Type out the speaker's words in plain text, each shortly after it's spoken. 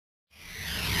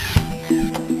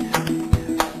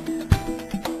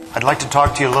I'd like to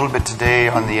talk to you a little bit today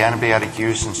on the antibiotic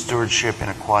use and stewardship in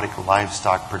aquatic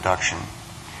livestock production.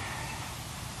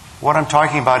 What I'm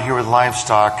talking about here with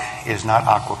livestock is not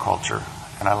aquaculture,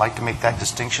 and I like to make that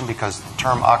distinction because the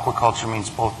term aquaculture means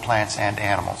both plants and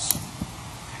animals.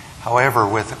 However,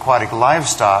 with aquatic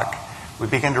livestock, we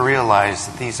begin to realize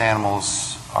that these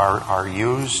animals are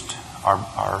used,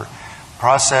 are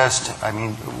processed. I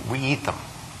mean, we eat them.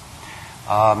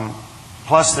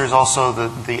 Plus, there's also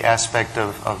the aspect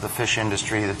of the fish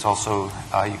industry that's also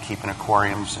you keep in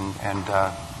aquariums and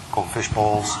goldfish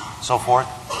bowls, so forth.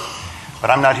 But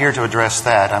I'm not here to address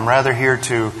that. I'm rather here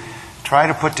to try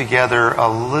to put together a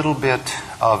little bit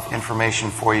of information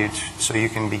for you so you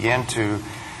can begin to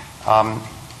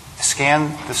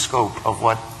scan the scope of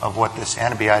what this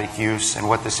antibiotic use and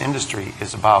what this industry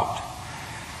is about.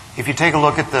 If you take a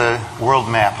look at the world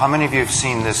map, how many of you have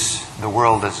seen the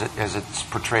world as it's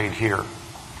portrayed here?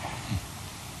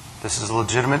 This is a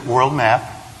legitimate world map.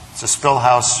 It's a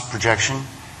Spillhouse projection.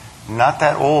 Not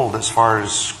that old as far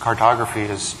as cartography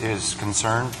is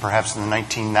concerned. Perhaps in the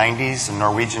 1990s, a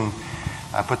Norwegian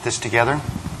put this together.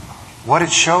 What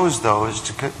it shows, though, is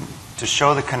to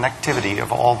show the connectivity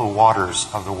of all the waters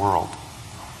of the world.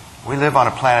 We live on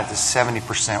a planet that's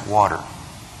 70% water.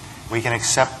 We can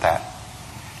accept that.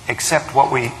 Except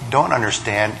what we don't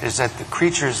understand is that the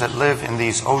creatures that live in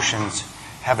these oceans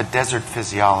have a desert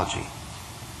physiology.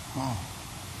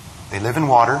 They live in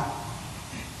water,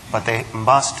 but they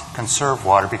must conserve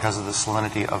water because of the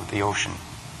salinity of the ocean.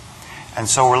 And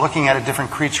so we're looking at a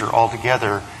different creature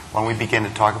altogether when we begin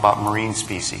to talk about marine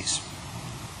species.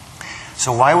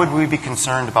 So why would we be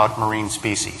concerned about marine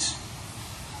species?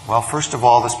 Well, first of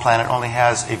all, this planet only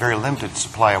has a very limited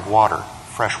supply of water,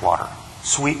 fresh water.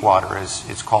 Sweet water, as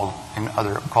it's called in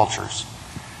other cultures.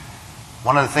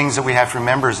 One of the things that we have to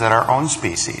remember is that our own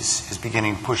species is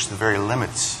beginning to push the very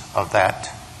limits of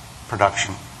that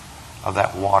production, of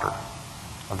that water,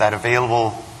 of that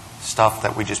available stuff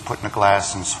that we just put in a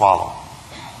glass and swallow.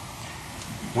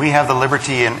 We have the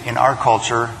liberty in our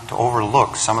culture to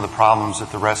overlook some of the problems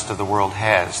that the rest of the world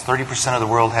has. 30% of the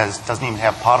world doesn't even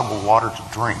have potable water to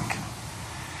drink.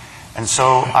 And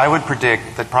so I would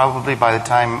predict that probably by the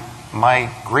time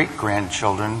my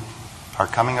great-grandchildren are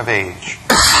coming of age,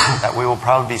 that we will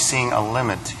probably be seeing a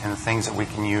limit in the things that we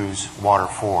can use water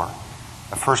for.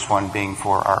 The first one being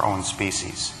for our own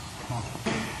species.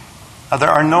 Now, there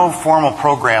are no formal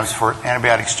programs for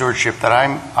antibiotic stewardship that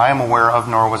I am aware of,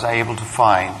 nor was I able to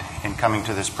find in coming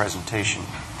to this presentation.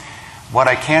 What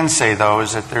I can say, though,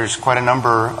 is that there's quite a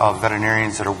number of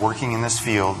veterinarians that are working in this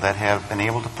field that have been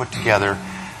able to put together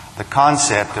the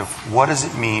concept of what does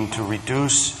it mean to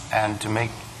reduce and to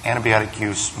make antibiotic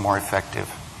use more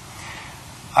effective.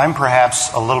 I'm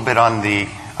perhaps a little bit on the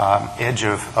edge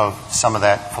of some of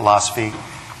that philosophy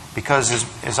because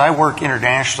as I work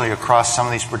internationally across some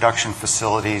of these production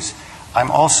facilities, I'm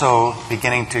also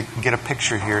beginning to get a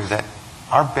picture here that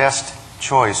our best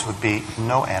choice would be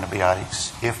no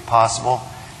antibiotics, if possible,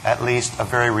 at least a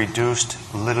very reduced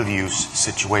little use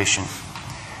situation.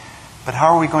 But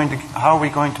how are we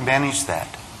going to manage that?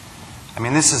 I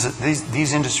mean,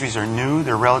 these industries are new.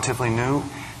 They're relatively new.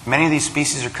 Many of these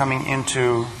species are coming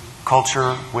into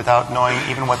culture without knowing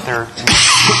even what their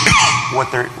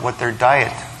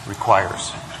diet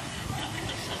requires.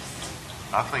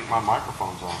 I think my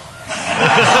microphone's on.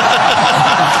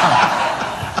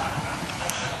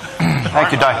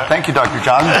 Thank you, Dr.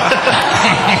 John.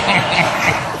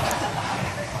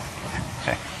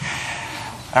 Okay.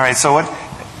 All right. So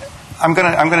I'm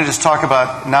going to just talk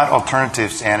about not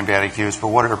alternatives to antibiotic use, but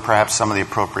what are perhaps some of the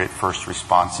appropriate first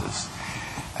responses.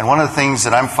 And one of the things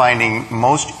that I'm finding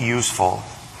most useful,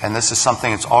 and this is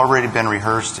something that's already been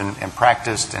rehearsed and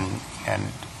practiced and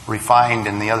refined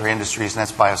in the other industries, and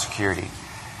that's biosecurity.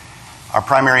 Our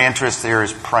primary interest there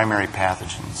is primary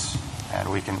pathogens,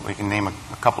 and we can name a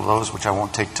couple of those, which I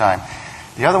won't take time.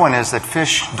 The other one is that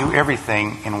fish do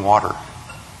everything in water.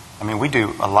 I mean, we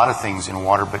do a lot of things in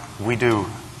water, but we do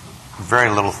very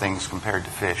little things compared to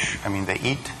fish. I mean, they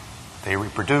eat, they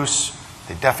reproduce,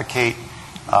 they defecate.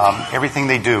 Everything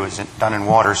they do is done in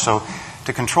water. So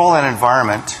to control that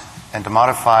environment and to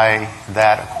modify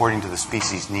that according to the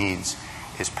species' needs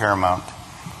is paramount.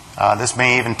 This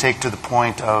may even take to the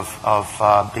point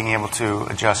of being able to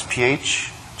adjust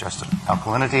pH, adjust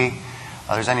alkalinity.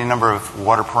 There's any number of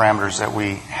water parameters that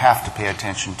we have to pay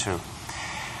attention to.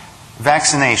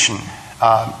 Vaccination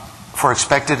for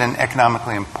expected and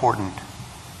economically important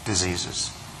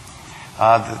diseases.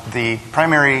 The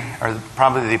primary, or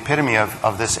probably the epitome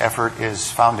of this effort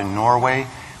is found in Norway,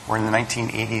 where in the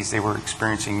 1980s they were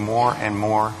experiencing more and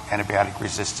more antibiotic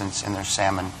resistance in their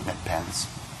salmon net pens.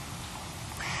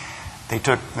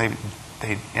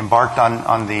 They embarked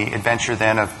on the adventure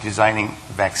then of designing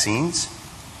vaccines.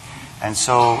 And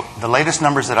so the latest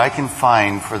numbers that I can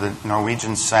find for the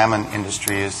Norwegian salmon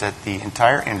industry is that the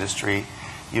entire industry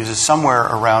uses somewhere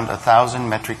around 1,000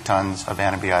 metric tons of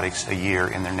antibiotics a year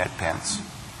in their net pens.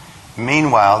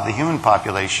 Meanwhile, the human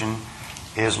population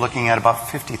is looking at about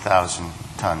 50,000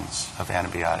 tons of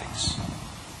antibiotics.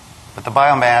 But the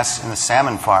biomass in the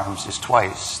salmon farms is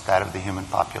twice that of the human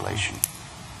population.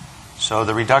 So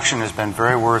the reduction has been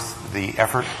very worth the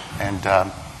effort, and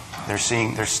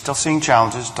they're still seeing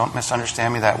challenges. Don't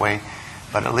misunderstand me that way,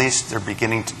 but at least they're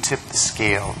beginning to tip the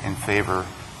scale in favor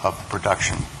of the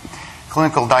production.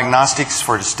 Clinical diagnostics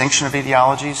for distinction of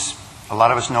etiologies. A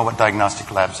lot of us know what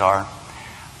diagnostic labs are.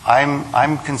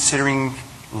 I'm considering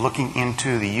looking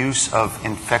into the use of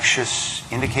infectious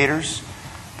indicators.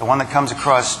 The one that comes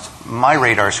across my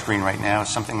radar screen right now is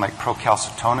something like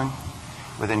procalcitonin.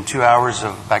 Within 2 hours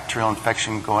of bacterial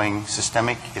infection going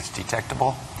systemic, it's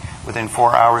detectable. Within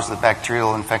 4 hours of the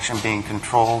bacterial infection being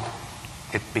controlled,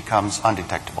 it becomes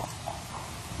undetectable.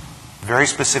 Very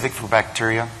specific for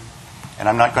bacteria. And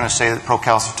I'm not going to say that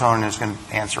procalcitonin is going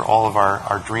to answer all of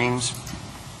our dreams,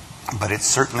 but it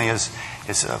certainly is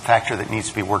a factor that needs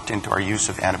to be worked into our use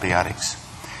of antibiotics.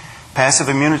 Passive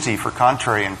immunity for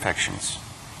contrary infections.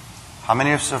 How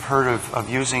many of us have heard of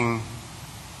using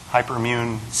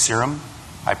hyperimmune serum,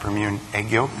 hyperimmune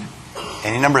egg yolk,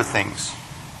 any number of things?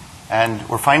 And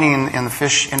we're finding in the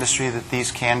fish industry that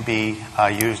these can be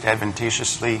used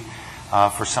advantageously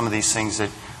for some of these things,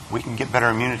 that we can get better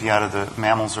immunity out of the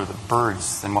mammals or the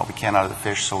birds than what we can out of the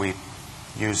fish, so we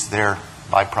use their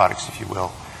byproducts, if you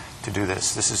will, to do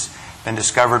this. This has been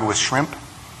discovered with shrimp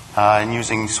and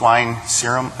using swine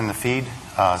serum in the feed.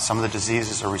 Some of the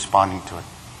diseases are responding to it.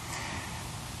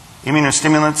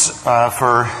 Immunostimulants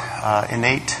for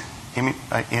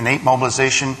innate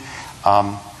mobilization.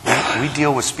 We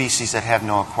deal with species that have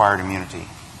no acquired immunity.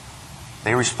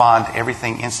 They respond to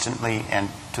everything instantly and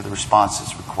to the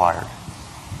responses required.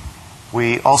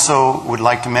 We also would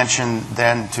like to mention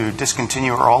then to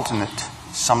discontinue or alternate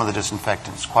some of the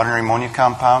disinfectants. Quaternary ammonia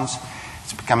compounds,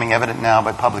 it's becoming evident now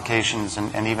by publications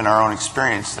and even our own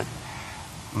experience that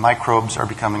microbes are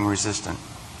becoming resistant.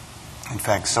 In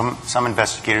fact, some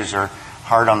investigators are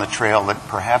hard on the trail that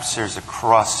perhaps there's a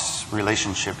cross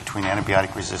relationship between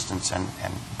antibiotic resistance and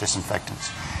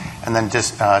disinfectants. And then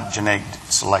genetic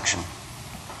selection.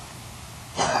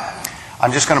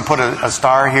 I'm just going to put a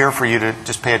star here for you to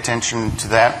just pay attention to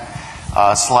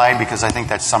that slide, because I think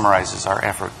that summarizes our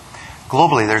effort.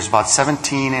 Globally, there's about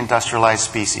 17 industrialized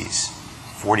species.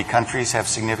 40 countries have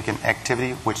significant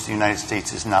activity, which the United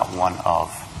States is not one of.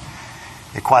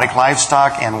 Aquatic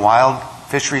livestock and wild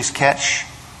fisheries catch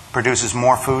produces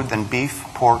more food than beef,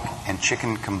 pork, and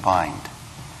chicken combined.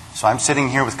 So I'm sitting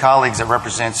here with colleagues that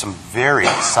represent some very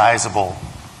sizable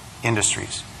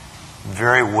industries.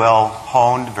 Very well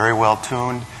honed, very well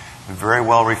tuned, very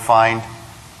well refined,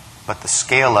 but the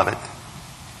scale of it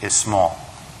is small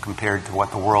compared to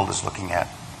what the world is looking at.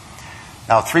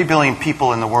 Now, 3 billion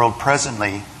people in the world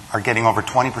presently are getting over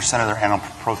 20% of their animal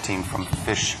protein from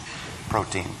fish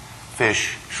protein.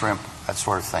 Fish, shrimp, that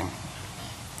sort of thing.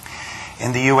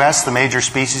 In the U.S., the major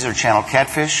species are channel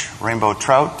catfish, rainbow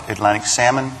trout, Atlantic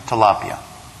salmon, tilapia.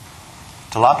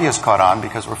 Tilapia is caught on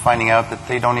because we're finding out that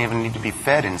they don't even need to be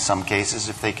fed in some cases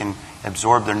if they can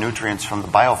absorb their nutrients from the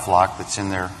biofloc that's in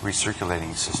their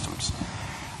recirculating systems.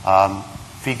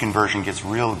 Feed conversion gets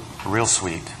real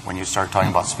sweet when you start talking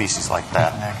about species like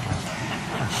that.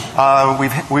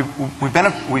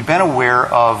 We've been aware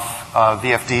of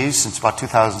VFDs since about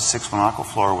 2006 when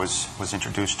Aquaflora was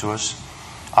introduced to us.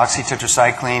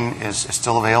 Oxytetracycline is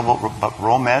still available, but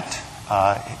Romet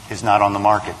is not on the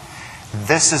market.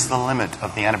 This is the limit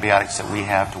of the antibiotics that we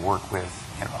have to work with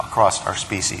across our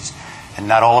species. And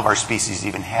not all of our species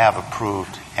even have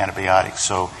approved antibiotics,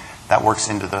 so that works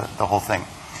into the whole thing.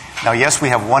 Now, yes, we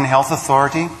have one health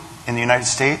authority in the United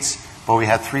States, but we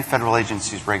have 3 federal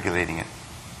agencies regulating it.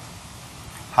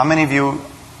 How many of you,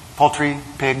 poultry,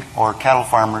 pig, or cattle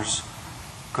farmers,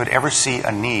 could ever see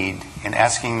a need in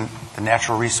asking the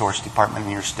Natural Resource Department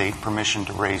in your state permission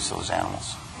to raise those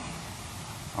animals?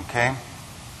 Okay?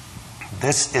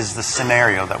 This is the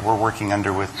scenario that we're working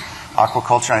under with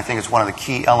aquaculture, and I think it's one of the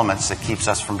key elements that keeps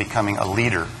us from becoming a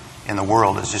leader in the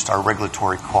world, is just our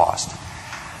regulatory cost.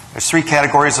 There's 3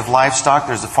 categories of livestock.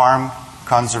 There's the farm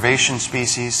conservation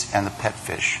species and the pet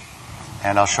fish.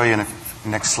 And I'll show you in the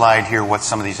next slide here what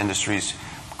some of these industries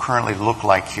currently look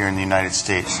like here in the United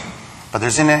States. But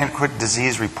there's inadequate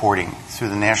disease reporting through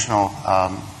the national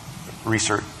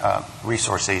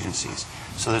resource agencies.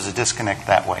 So there's a disconnect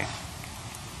that way.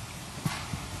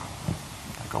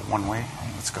 I go one way?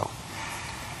 Let's go.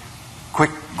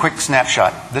 Quick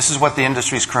snapshot. This is what the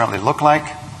industries currently look like.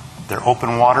 They're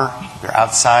open water. They're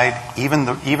outside. Even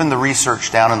the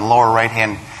research down in the lower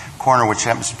right-hand corner, which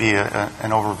happens to be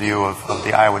an overview of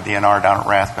the Iowa DNR down at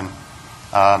Rathbun,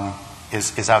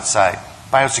 is outside.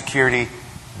 Biosecurity,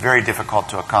 very difficult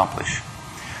to accomplish.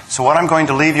 So what I'm going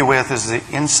to leave you with is the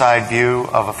inside view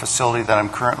of a facility that I'm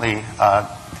currently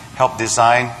helped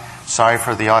design. Sorry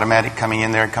for the automatic coming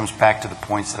in there. It comes back to the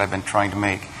points that I've been trying to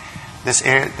make. This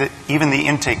air, even the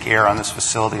intake air on this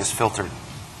facility is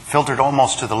filtered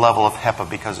almost to the level of HEPA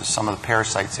because of some of the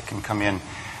parasites that can come in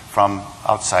from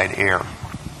outside air.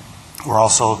 We're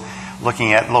also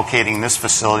looking at locating this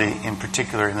facility in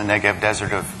particular in the Negev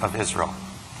desert of Israel.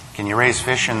 Can you raise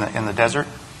fish in the desert?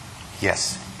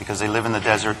 Yes, because they live in the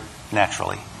desert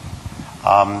naturally.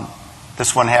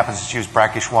 This one happens to use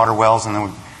brackish water wells, and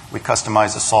then we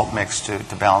customize the salt mix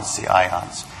to balance the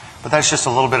ions. But that's just a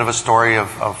little bit of a story of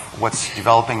what's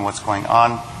developing, what's going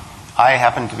on. I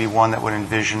happen to be one that would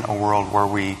envision a world where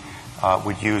we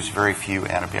would use very few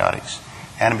antibiotics.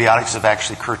 Antibiotics have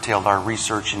actually curtailed our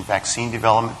research in vaccine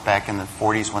development back in the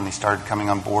 40s when they started coming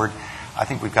on board. I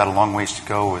think we've got a long ways to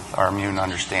go with our immune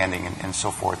understanding and so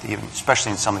forth, even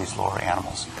especially in some of these lower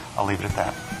animals. I'll leave it at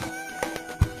that.